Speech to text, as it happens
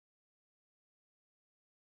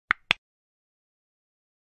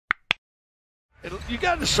You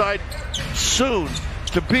got to decide soon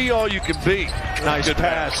to be all you can be. Nice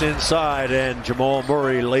pass inside, and Jamal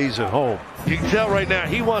Murray lays it home. You can tell right now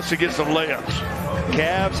he wants to get some layups.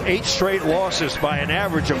 Cavs 8 straight losses by an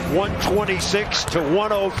average of 126 to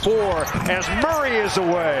 104 as Murray is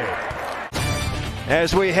away.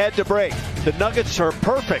 As we head to break, the Nuggets are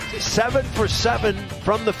perfect, 7 for 7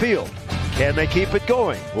 from the field. Can they keep it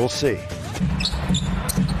going? We'll see.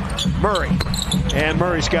 Murray, and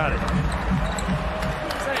Murray's got it.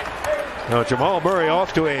 Now Jamal Murray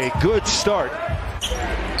off to a good start.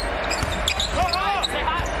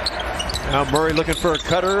 Now Murray looking for a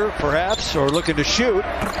cutter, perhaps, or looking to shoot,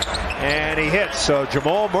 and he hits. So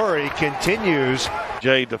Jamal Murray continues.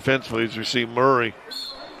 Jay defensively, as we see Murray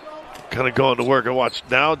kind of going to work. And watch,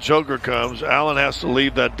 now Joker comes. Allen has to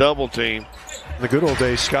leave that double team. The good old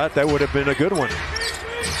days, Scott, that would have been a good one.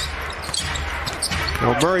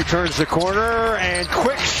 Now Murray turns the corner and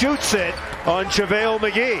quick shoots it on JaVale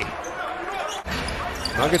McGee.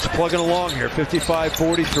 Nuggets plugging along here,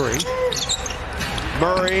 55-43.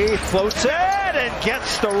 Murray floats it and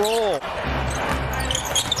gets the roll.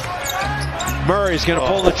 Murray's going to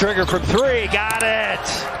pull the trigger from 3. Got it.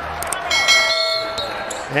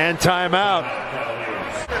 And timeout.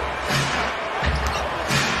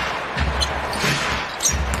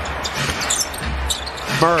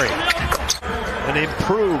 Murray, an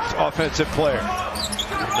improved offensive player.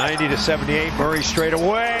 90-78, Murray straight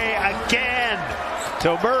away again.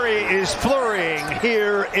 So Murray is flurrying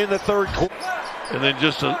here in the third quarter. And then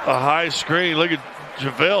just a high screen. Look at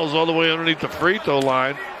JaVale's all the way underneath the free throw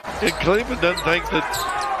line. And Cleveland doesn't think that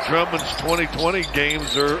Drummond's 2020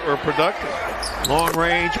 games are productive. Long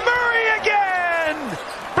range, Murray again!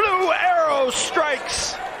 Blue arrow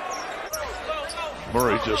strikes.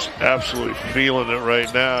 Murray just absolutely feeling it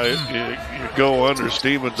right now. You go under,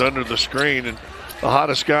 Stevens under the screen, and the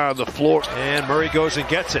hottest guy on the floor. And Murray goes and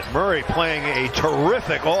gets it. Murray playing a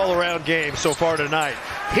terrific all-around game so far tonight.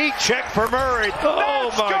 Heat check for Murray. Oh,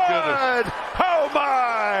 that's my good. goodness. Oh,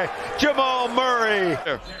 my. Jamal Murray.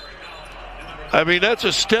 I mean, that's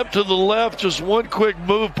a step to the left, just one quick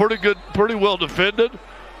move, pretty good, pretty well defended.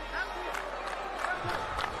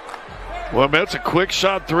 Well, I mean, that's a quick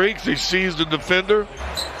shot 3 because he sees the defender.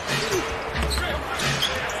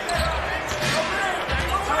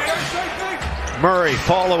 Murray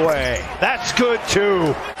fall away. That's good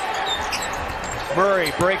too.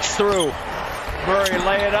 Murray breaks through. Murray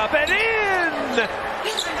lay it up and in!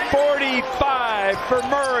 45 for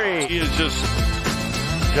Murray. He has just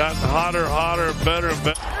gotten hotter, better and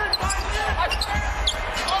better.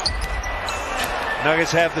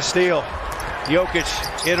 Nuggets have the steal.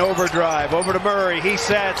 Jokic in overdrive. Over to Murray. He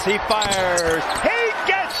sets. He fires. He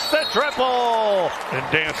gets the triple!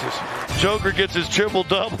 And dances. Joker gets his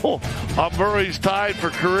triple-double. Murray's tied for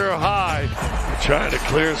career high. Trying to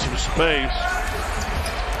clear some space.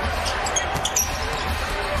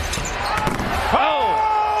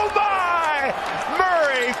 Oh my!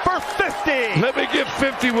 Murray for 50! Let me get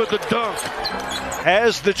 50 with the dunk.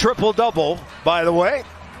 As the triple-double, by the way.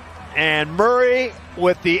 And Murray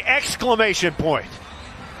with the exclamation point.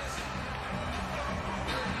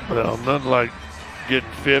 Well, nothing like getting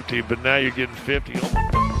 50, but now you're getting 50.